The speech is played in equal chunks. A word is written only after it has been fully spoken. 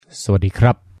สวัสดีค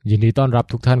รับยินดีต้อนรับ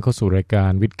ทุกท่านเข้าสู่รายกา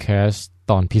ร Vidcast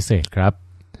ตอนพิเศษครับ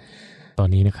ตอน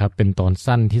นี้นะครับเป็นตอน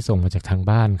สั้นที่ส่งมาจากทาง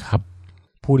บ้านครับ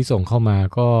ผู้ที่ส่งเข้ามา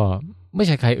ก็ไม่ใ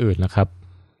ช่ใครอื่นนะครับ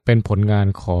เป็นผลงาน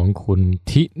ของคุณ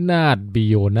ทินาถบิ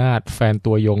โยนาถแฟน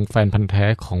ตัวยงแฟนพันธุ์แท้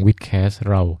ของ Vidcast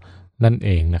เรานั่นเอ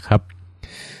งนะครับ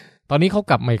ตอนนี้เขา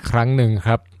กลับมาอีกครั้งหนึ่งค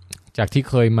รับจากที่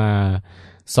เคยมา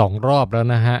2รอบแล้ว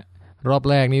นะฮะรอบ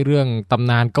แรกนี่เรื่องตำ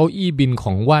นานเก้าอี้บินข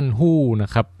องว่านฮู้น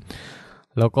ะครับ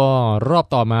แล้วก็รอบ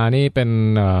ต่อมานี่เป็น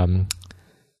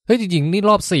จริงๆนี่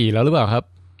รอบ4แล้วหรือเปล่าครับ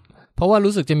เพราะว่า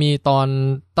รู้สึกจะมีตอน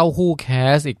เต้าหู้แค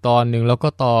สอีกตอนนึงแล้วก็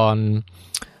ตอน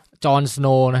จอห์นสโน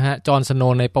ว์นะฮะจอห์นสโน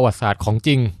ว์ในประวัติศาสตร์ของจ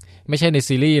ริงไม่ใช่ใน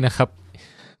ซีรีส์นะครับ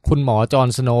คุณหมอจอห์น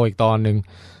สโนว์อีกตอนนึง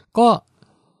ก็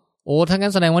ถ้างั้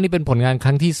นแสดงว่านี่เป็นผลงานค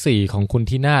รั้งที่4ของคุณ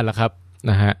ทินาถแล้วครับ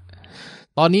นะฮะ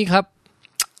ตอนนี้ครับ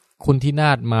คุณทินา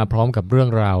ถมาพร้อมกับเรื่อง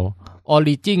ราวออ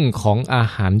ริจินของอา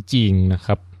หารจีนนะค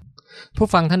รับผู้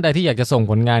ฟังท่านใดที่อยากจะส่ง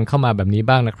ผลงานเข้ามาแบบนี้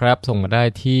บ้างนะครับส่งมาได้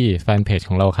ที่แฟนเพจ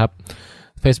ของเราครับ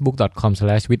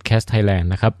facebook.com/vidcastthailand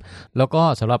นะครับแล้วก็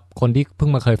สำหรับคนที่เพิ่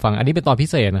งมาเคยฟังอันนี้เป็นตอนพิ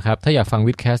เศษนะครับถ้าอยากฟัง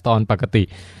Vidcast ตอนปกติ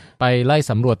ไปไล่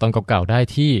สำรวจตอนเก่าๆได้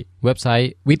ที่เว็บไซ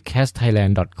ต์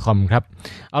vidcastthailand.com ครับ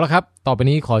เอาละครับต่อไป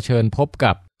นี้ขอเชิญพบ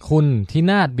กับคุณทิ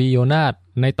นาถบิโยนาถ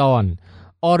ในตอน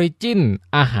Origin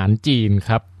อาหารจีนค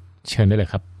รับเชิญได้เล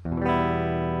ยครับ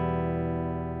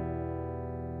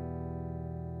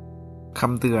ค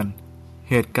ำเตือน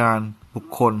เหตุการณ์บุค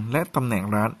คลและตำแหน่ง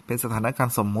ร้านเป็นสถานการ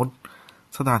ณ์สมมุติ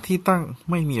สถานที่ตั้ง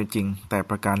ไม่มีอยู่จริงแต่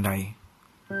ประการใด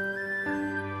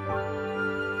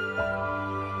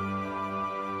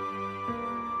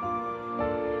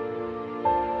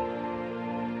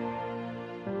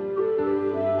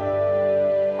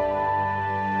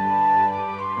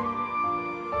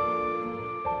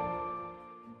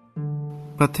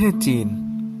ประเทศจีน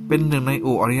เป็นหนึ่งใน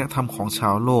อู่อารยธรรมของช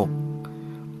าวโลก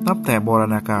นับแต่โบรา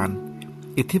ณกาล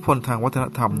อิทธิพลทางวัฒน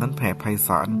ธรรมนั้นแผ่ไพศ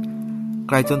าลไ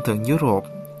กลจนถึงยุโรป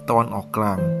ตะวันออกกล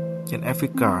างยันแอฟริ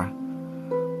กา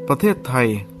ประเทศไทย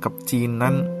กับจีน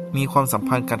นั้นมีความสัม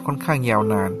พันธ์กันค่อนข้างยาว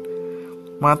นาน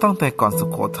มาตั้งแต่ก่อนสุ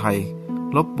โขทัย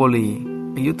ลพบุรี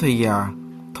อยุธยา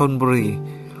ธนบุรี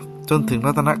จนถึง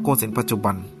รัตนโกสินทร์ปัจจุ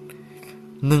บัน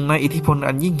หนึ่งในอิทธิพล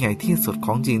อันยิ่งใหญ่ที่สุดข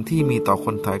องจีนที่มีต่อค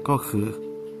นไทยก็คือ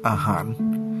อาหาร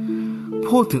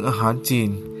พูดถึงอาหารจี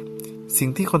นสิ่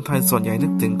งที่คนไทยส่วนใหญ่นึ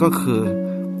กถึงก็คือ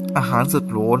อาหารสุด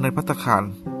หรูในภัตตาคาร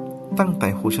ตั้งแต่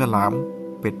หูฉลาม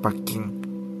เป็ดปักกิ่ง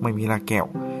ไม่มีลาแก้ว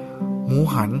หมู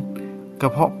หันกร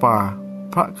ะเพาะปลา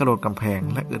พระกระโดดกำแพง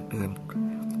และอื่น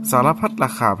ๆสารพัดรา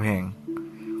คาแพง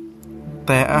แ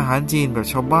ต่อาหารจีนแบบ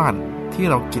ชาวบ้านที่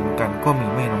เรากินกันก็มี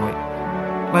ไม่น้อย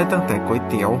ไล่ตั้งแต่ก๋วย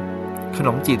เตี๋ยวขน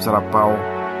มจีบซาลาเปา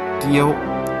เกี๊ยว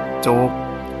โจ๊ก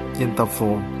เย็นตาโฟ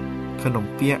ขนม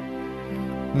เปี๊ยะ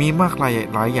มีมากห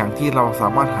ลายอย่างที่เราสา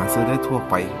มารถหาซื้อได้ทั่ว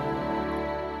ไป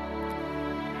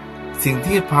สิ่ง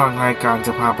ที่ทางรายการจ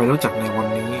ะพาไปรู้จักในวัน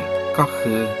นี้ก็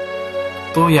คือ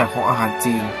ตัวอย่างของอาหาร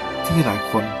จีนที่หลาย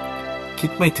คนคิด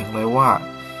ไม่ถึงเลยว่า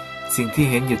สิ่งที่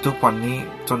เห็นอยู่ทุกวันนี้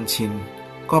จนชิน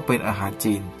ก็เป็นอาหาร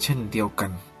จีนเช่นเดียวกั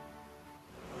น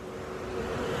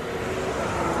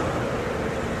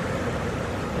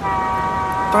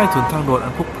ใต้ถุนทางด่วนอั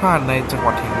นพลุกพล่านในจังห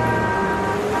วัดแห่งหนึ่ง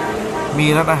มี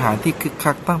ร้านอาหารที่คึก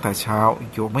คักตั้งแต่เช้า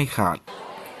อยู่ไม่ขาด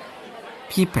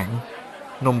พี่แผง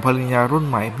หนุ่มภริยารุ่น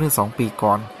ใหม่เมื่อ2 ปี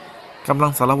ก่อนกำลั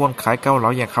งสารวนขายเกาเหลา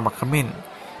อย่างขมักเขม้น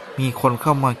มีคนเข้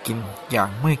ามากินอย่าง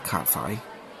ไม่ขาดสาย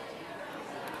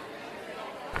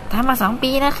ทำมา2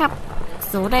 ปีนะครับ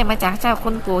สูได้มาจากเจ้าคุ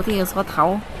ณปู่ที่อยู่โซเถา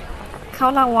เขา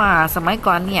เล่าว่าสมัย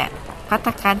ก่อนเนี่ยภัตต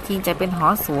าคารจีนจะเป็นหอ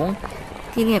สูง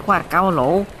ที่เรียกว่าเกาเหลา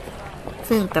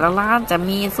ซึ่งแต่ละร้านจะ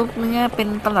มีซุปเนื้อเป็น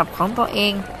ตำรับของตัวเอ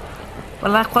งเว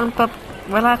ลา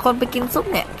คนไปกินซุป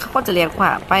เนี่ยเขาก็จะเรียกว่า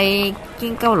ไปกิ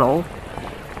นเกาเหลา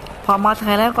พอมาไท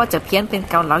ยแล้วก็จะเพี้ยนเป็น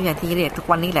เกาเหลาอย่างที่เรียกทุก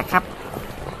วันนี้แหละครับ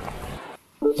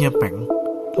เฮียแป๋ง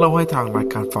เล่าให้ทางราย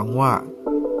การฟังว่า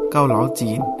เกาเหลา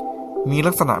จีนมี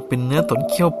ลักษณะเป็นเนื้อตุ๋น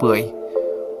เคี่ยวเปื่อย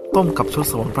ต้มกับชุด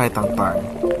สมุนไพรต่าง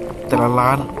ๆแต่ละร้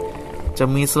านจะ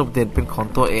มีสูตรเด็ดเป็นของ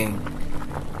ตัวเอง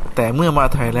แต่เมื่อมา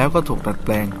ไทยแล้วก็ถูกดัดแป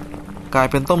ลงกลาย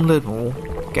เป็นต้มเลือดหมู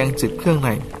แกงจืดเครื่องใ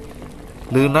น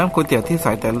หรือน้ำก๋วยเตี๋ยวที่ใ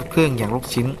ส่แต่เครื่องอย่างลูก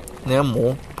ชิ้นเนื้อหมู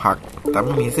ผักแต่ไ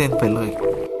ม่มีเส้นไปเลย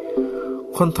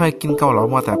คนไทยกินเกาเหลา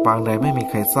มาแต่ปางใดไม่มี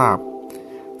ใครทราบ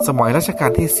สมัยรัชกา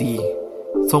ลที่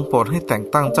4ทรงโปรดให้แต่ง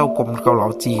ตั้งเจ้ากรมเกาเหลา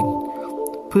จีน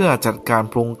เพื่อจัดการ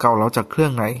ปรุงเกาเหลาจากเครื่อ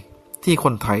งในที่ค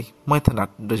นไทยไม่ถนัด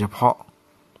โดยเฉพาะ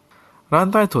ร้าน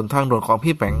ใต้ถุนทางด่วนของ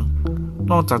พี่แป๋ง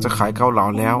นอกจากจะขายเกาเหลา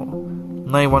แล้ว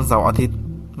ในวันเสาร์อาทิตย์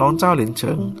น้องเจ้าหลินเ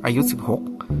ฉิงอายุ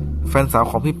16แฟนสาว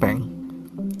ของพี่แป๋ง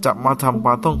จะมาทำปล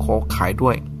าต้องโขขายด้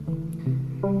วย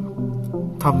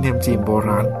ธรรมเนียมจีนโบร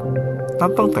าณ นั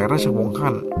บตั้งแต่ราชวงศ์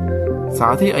ฮั่นสา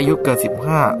วที่อายุเกิน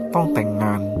15ต้องแต่งง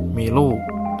านมีลูก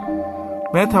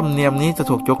แม้ธรรมเนียมนี้จะ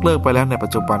ถูกยกเลิกไปแล้วในปั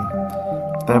จจุบัน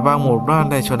แต่บางหมู่บ้าน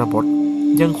ในชนบท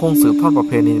ยังคงสืบทอดประเ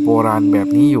พณีโบราณแบบ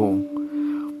นี้อยู่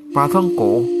ปลาท่องโก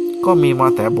ก็มีมา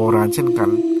แต่โบราณเช่นกัน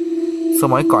ส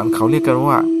มัยก่อนเขาเรียกกัน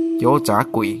ว่าโยจ๋า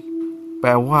กุยแปล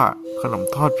ว่าขนม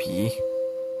ทอดผี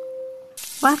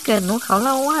บ้านเกิดหนูเขาเ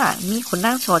ล่าว่ามีขุนน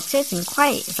างโฉดชื่อสิงไข่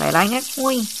ใส่ร้ายงักงุ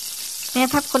ยแม่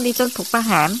ทัพคนดีจนถูกประ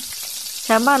หารช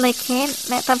าวบ้านเลยเค้น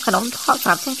และทำขนมทอดส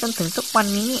าบแช่งจนถึงทุกวัน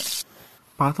นี้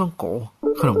ปลาท่องโก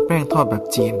ขนมแป้งทอดแบบ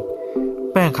จีน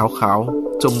แป้งขาว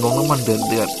ๆจุ่มลงน้ำมันเ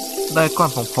ดือดๆได้ก้อน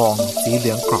พองๆสีเห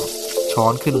ลืองกรอบช้อ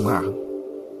นขึ้นมา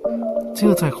ชื่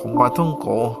อไทยของปลาท่องโก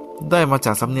ได้มาจ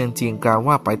ากสำเนียงจีนกล่าว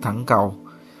ว่าไปถังเก่า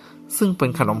ซึ่งเป็น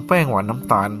ขนมแป้งหวานน้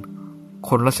ำตาลค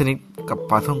นละชนิดกับ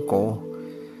ปลาท่องโก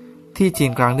ที่จี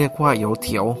นกลางเรียกว่าโยเ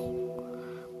ถียว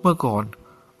เมื่อก่อน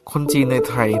คนจีนใน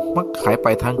ไทยมักขายไป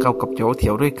ทางเก่ากับโยเถี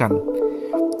ยวด้วยกัน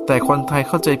แต่คนไทยเ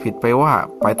ข้าใจผิดไปว่า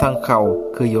ไปทางเก่า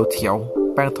คือโยเถียว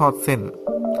แป้งทอดเส้น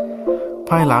ภ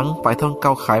ายหลังไปทางเก่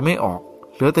าขายไม่ออก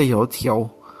เหลือแต่โยเถียว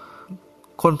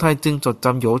คนไทยจึงจดจ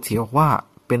ำโยเถียวว่า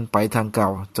เป็นไปทางเก่า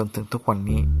จนถึงทุกวัน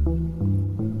นี้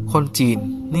คนจีน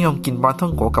นิยมกินปลาท่อ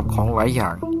งโกกับของหลายอย่า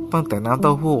งตั้งแต่น้ำเต้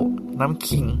าหู้น้ำ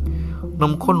ขิงน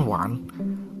มข้นหวาน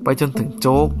ไปจนถึงโ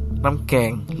จ๊กน้ำแก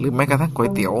งหรือแม้กระทั่งก๋วย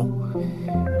เตี๋ยว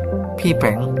พี่แผ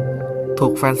งถู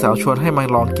กแฟนสาวชวนให้มา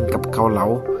ลองกินกับเกาเหลา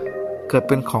เกิดเ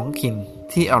ป็นของกิน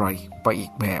ที่อร่อยไปอี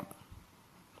กแบบ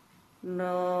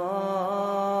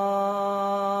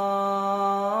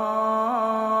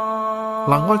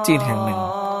หลังวัดจีนแห่งหนึ่ง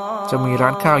จะมีร้า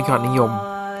นข้าวยอดนิยม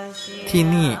ที่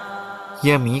นี่เฮี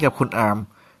ยหมีกับคุณอาม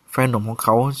แฟนหนุ่มของเข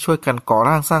าช่วยกันก่อ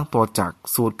ร่างสร้างตัวจาก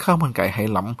สูตรข้าวมันไก่ไห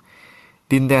หล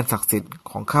ำดินแดนศักดิ์สิทธิ์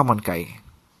ของข้าวมันไก่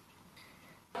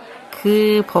คือ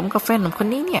ผมกับแฟนหนุ่มคน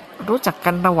นี้เนี่ยรู้จักกั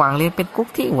นระหว่างเรียนเป็นกุ๊ก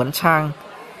ที่หวนชาง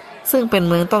ซึ่งเป็น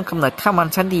เมืองต้นกำเนิดข้าวมัน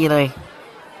ชั้นดีเลย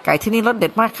ไก่ที่นี่รสเด็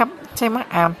ดมากครับใช่ไหม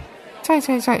อามใช่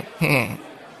แฮ่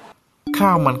ข้า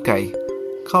วมันไก่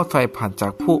เข้าไทยผ่านจา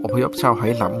กผู้อพยพชาวไห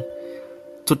หล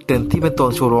ำจุดเด่นที่เป็นตัว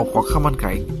ชูโรงของข้าวมันไ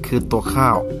ก่คือตัวข้า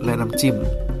วและน้ำจิ้ม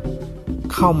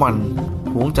ข้าวมัน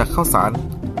หุงจากข้าวสาร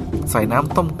ใส่น้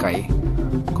ำต้มไก่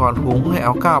ก่อนหุงให้เอ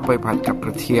าข้าวไปผัดกับก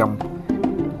ระเทียม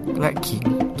และขิง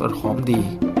จนหอมดี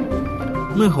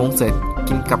เมื่อหุงเสร็จ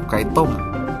กินกับไก่ต้ม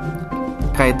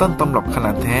ไก่ต้นตำรับขน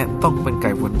าดแท้ต้องเป็นไ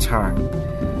ก่วนชาง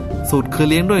สูตรคือ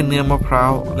เลี้ยงด้วยเนื้อมะพร้า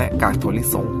วและกากถั่วลิ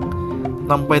สง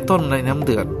นำไปต้มในน้ำเ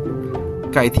ดือด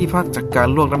ไก่ที่พักจากการ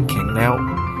ลวกน้ำแข็งแล้ว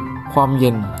ความเย็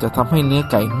นจะทำให้เนื้อ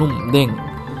ไก่นุ่มเด้ง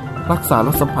รักษาร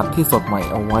สสัมผัสที่สดใหม่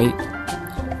เอาไว้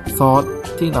ซอส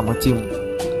ที่นำมาจิ้ม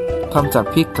ทำจาก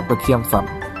พริกกับกระเทียมสับ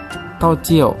เต้าเ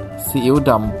จี้ยวซีอิ๊ว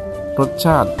ดำรสช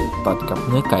าติตัดกับเ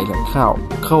นื้อไก่และข้าว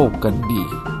เข้ากันดี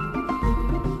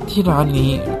ที่ร้าน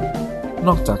นี้น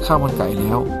อกจากข้าวมันไก่แ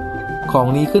ล้วของ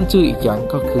นี้ขึ้นชื่ออีกอย่าง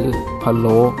ก็คือพะโ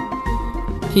ล้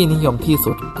ที่นิยมที่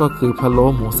สุดก็คือพะโล้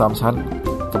หมู3ชั้น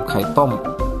กับไข่ต้ม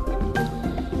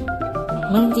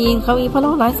เมืองจีนเขามีพะโ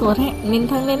ล้หลายสูตรเน้น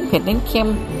ทั้งเน้นเผ็ดเน้นเค็ม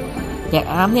อย่าง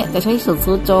อามเนี่ยจะใช้สูตร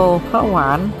ซูโจเพราะหวา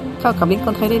นเข้ากับลิ้นค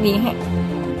นไทยได้ดี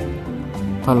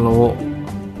พะโล้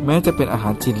แม้จะเป็นอาหา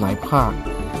รจีนหลายภาค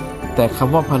แต่ค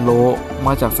ำว่าพะโล้ม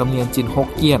าจากสำเนียงจีนฮก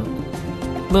เกี้ยน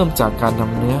เริ่มจากการน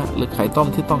ำเนื้อหรือไข่ต้ม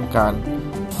ที่ต้องการ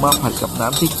มาผัดกับน้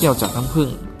ำที่เคี่ยวจากน้ำผึ้ง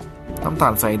น้ำตา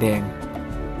ลทรายแดง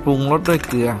ปรุงรสด้วยเ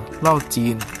กลือเหล้าจี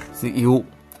นซีอิ๊ว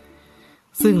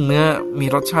ซึ่งเนื้อมี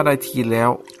รสชาติได้ทีแล้ว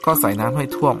ก็ใส่น้ำให้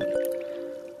ท่วม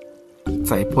ใ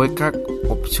ส่โป๊ยกั๊ก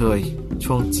อบเชยช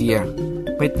วงเจีย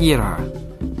เม็ดยี่หร่า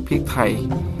พริกไทย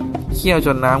เคี่ยวจ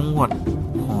นน้ำงวด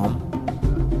หอม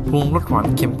ปรุงรสหวาน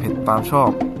เค็มเผ็ดตามชอ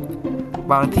บ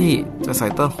บางที่จะใส่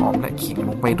ต้นหอมและขิงล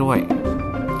งไปด้วย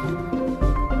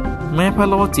แม้พะ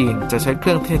โล้จีนจะใช้เค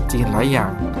รื่องเทศจีนหลายอย่า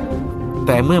งแ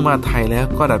ต่เมื่อมาไทยแล้ว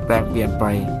ก็ดัดแปลงเปลี่ยนไป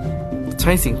ใ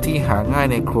ช้สิ่งที่หาง่าย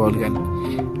ในครัวเรือน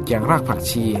อย่างรากผัก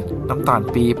ชีน้ำตาล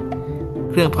ปี๊บ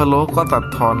เครื่องพะโล้ก็ตัด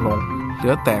ทอนลงเหลื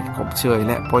อแต่อบเชยแ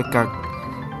ละโป๊ยกั๊ก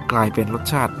กลายเป็นรส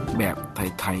ชาติแบบไ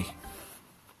ทย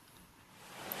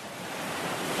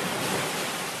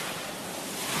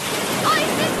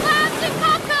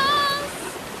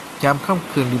ยามค่ำ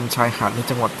คืนริมชายหาดใน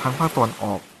จังหวัดทางภาคตะวันอ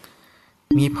อก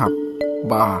มีผับ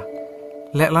บาร์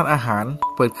และร้านอาหาร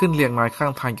เปิดขึ้นเรียงรายข้า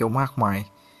งทางเยอะมากมาย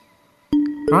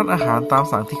ร้านอาหารตาม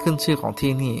สั่งที่ขึ้นชื่อของ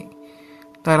ที่นี่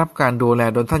ได้รับการดูแล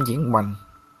โดยท่านหญิงวัน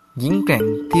หญิงแกร่ง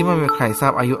ที่ไม่มีใครทรา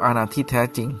บอายุอานามที่แท้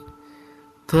จริง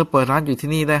เธอเปิดร้านอยู่ที่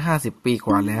นี่ได้50 ปีก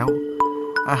ว่าแล้ว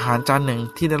อาหารจานหนึ่ง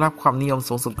ที่ได้รับความนิยม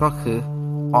สูงสุดก็คือ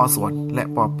ออส่วนและ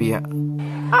ปอเปี๊ยะ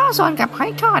ออส่วนกับหอ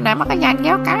ยทอดนะมันก็อย่างเดี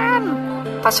ยวกัน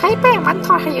ถ้าใช้แป้งมันท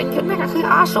อดให้หยุ่นๆนั่นก็คือ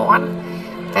ออส่วน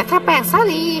แต่ถ้าแป้งสา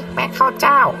ลีแป้งข้าวเ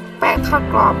จ้าแป้งทอด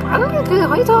กรอบอันนั้นก็คือ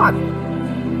หอยทอด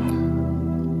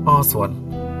อ้อส่วน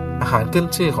อาหารขึ้น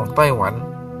ชื่อของไต้หวัน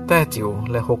แต้จิ๋ว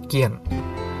และฮกเกี้ยน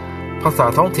ภาษา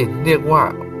ท้องถิ่นเรียกว่า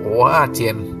โออาเจี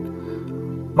ยน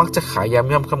มักจะขายยาม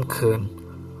ย่ำค่ำคืน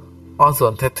อ้อส่ว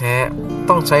นแท้ๆ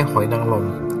ต้องใช้หอยนางรม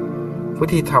วิ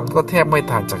ธีทำก็แทบไม่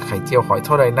ต่างจากไข่เจียวหอยเ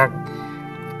ท่าใดนัก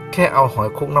แค่เอาหอย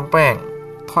คลุกน้ำแป้ง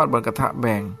ทอดบนกระทะแบ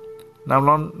ง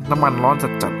น้ำมันร้อน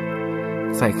จัด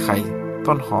ๆใส่ไข่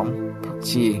ต้นหอมผัก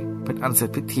ชีเป็นอันเสร็จ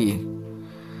พิธี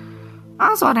อ้อ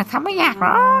ส่วนทำไม่ยากหร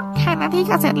อกแค่นาที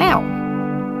ก็เสร็จแล้ว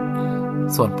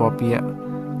ส่วนปอเปี๊ยะ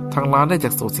ทางร้านได้จา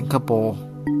กสูตรสิงคโปร์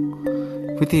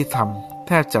วิธีทำแ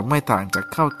ทบจะไม่ต่างจาก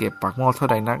ข้าวเก็บปากหม้อเท่า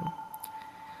ใดนัก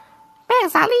แป้ง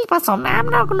สาลีผสมน้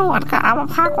ำนอกนวดก็เอามา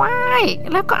พักไว้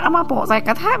แล้วก็เอามาโปะใส่ก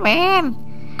ระทะแบน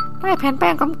ได้แผ่นแป้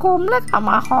งกลมๆแล้วเอา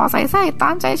มาห่อใส่ไส้ตา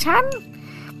มใจฉัน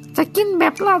จะกินแบ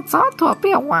บราดซอสถั่วเป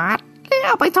รี้ยวหวานหรือเ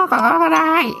อาไปทอดก็ไ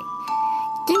ด้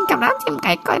กินกับน้ำจิ้มไ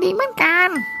ก่ก็ดีเหมือนกัน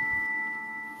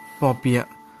ปอเปี๊ยะ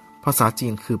ภาษาจี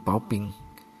นคือเปาปิง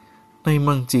ในเ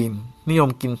มืองจีนนิยม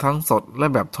กินทั้งสดและ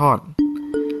แบบทอด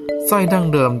ไส้ดั้ง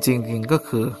เดิมจริงๆก็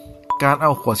คือการเอ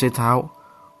าหัวไชเท้า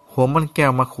หัวมันแก้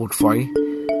วมาขูดฝอย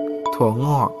ถั่วง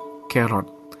อกแครอท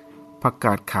ผักก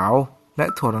าดขาวและ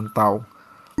ถั่วลันเตา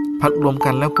ผัดรวมกั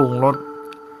นแล้วปรุงรส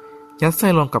ยัดไส้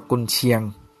ลงกับกุนเชียง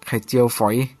ไข่เจียวฝอ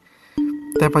ย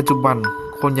แต่ปัจจุบัน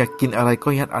คนอยากกินอะไรก็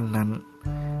ยัดอันนั้น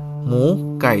หมู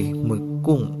ไก่หมึก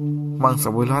กุ้งมังส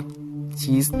วิรัติ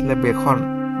ชีสและเบคอน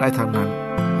ได้ทั้งนั้น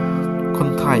คน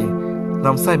ไทยน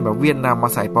ำไส้แบบเวียดนามมา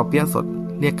ใส่ปอเปี๊ยะสด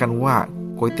เรียกกันว่า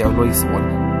ก๋วยเตี๋ยวลุยสวน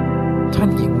ท่าน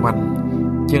หญิงมัน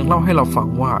ยังเล่าให้เราฟัง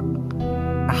ว่า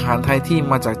อาหารไทยที่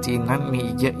มาจากจีนนั้นมี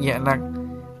อีกเยอะแยะนัก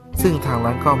ซึ่งทางร้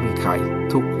านก็มีขาย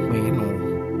ทุกเมนู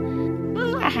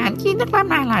อาหารจีนนึกว่าอะ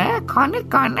ไรเหรอขอนึก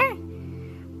ก่อนนะ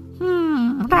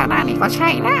ร้านนี้ก็ใช่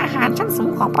นะอาหารชั้นสูง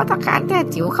ของภัตตาคารแต้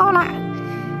จิ๋วเขาละ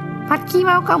ผัดขี้เ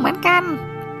มาก็เหมือนกัน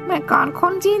เมื่อก่อนค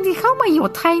นจีนที่เข้ามาอยู่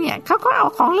ไทยเนี่ยเขาก็เอา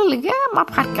ของเหลือๆมา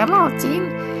ผัดกับเหล้าจีน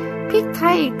พริกไท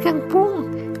ยเครื่องปรุง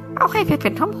เอาให้เผ็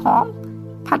ดๆหอม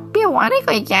ๆผัดเปรี้ยวหวานนี่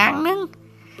ก็อีกอย่างนึง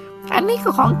อันนี้ก็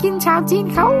ของกินชาวจีน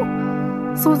เขา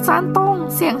สูตรซานตง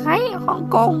เซี่ยงไฮ้ฮ่อง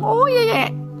กงโอ้ยแย่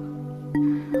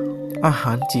อาห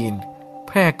ารจีนแ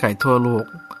พร่ไก่ทั่วโลก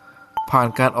ผ่าน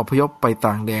การอพยพไป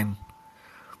ต่างแดน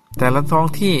แต่ละท้อง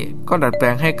ที่ก็ดัดแปล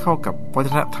งให้เข้ากับวัฒ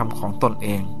นธรรมของตนเอ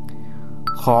ง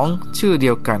ของชื่อเดี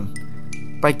ยวกัน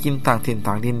ไปกินต่างถิ่น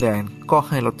ต่างดินแดนก็ใ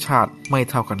ห้รสชาติไม่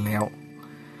เท่ากันแล้ว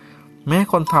แม้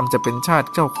คนทำจะเป็นชาติ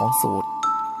เจ้าของสูตร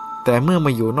แต่เมื่อม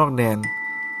าอยู่นอกแดน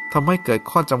ทำให้เกิด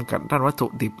ข้อจำกัดด้านวัตถุ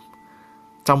ดิบ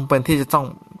จำเป็นที่จะต้อง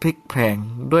พลิกแพลง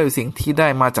ด้วยสิ่งที่ได้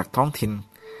มาจากท้องถิ่น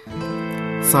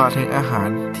ศาสตร์แห่งอาหาร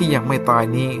ที่ยังไม่ตาย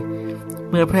นี้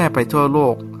เมื่อแพร่ไปทั่วโล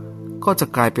กก็จะ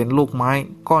กลายเป็นลูกไม้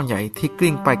ก้อนใหญ่ที่ก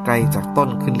ลิ้งไปไกลจากต้น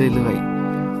ขึ้นเรื่อย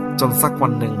ๆจนสักวั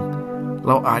นหนึ่งเ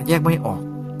ราอาจแยกไม่ออก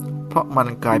เพราะมัน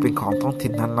กลายเป็นของท้องถิ่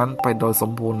นนั้นๆไปโดยส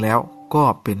มบูรณ์แล้วก็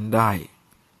เป็นได้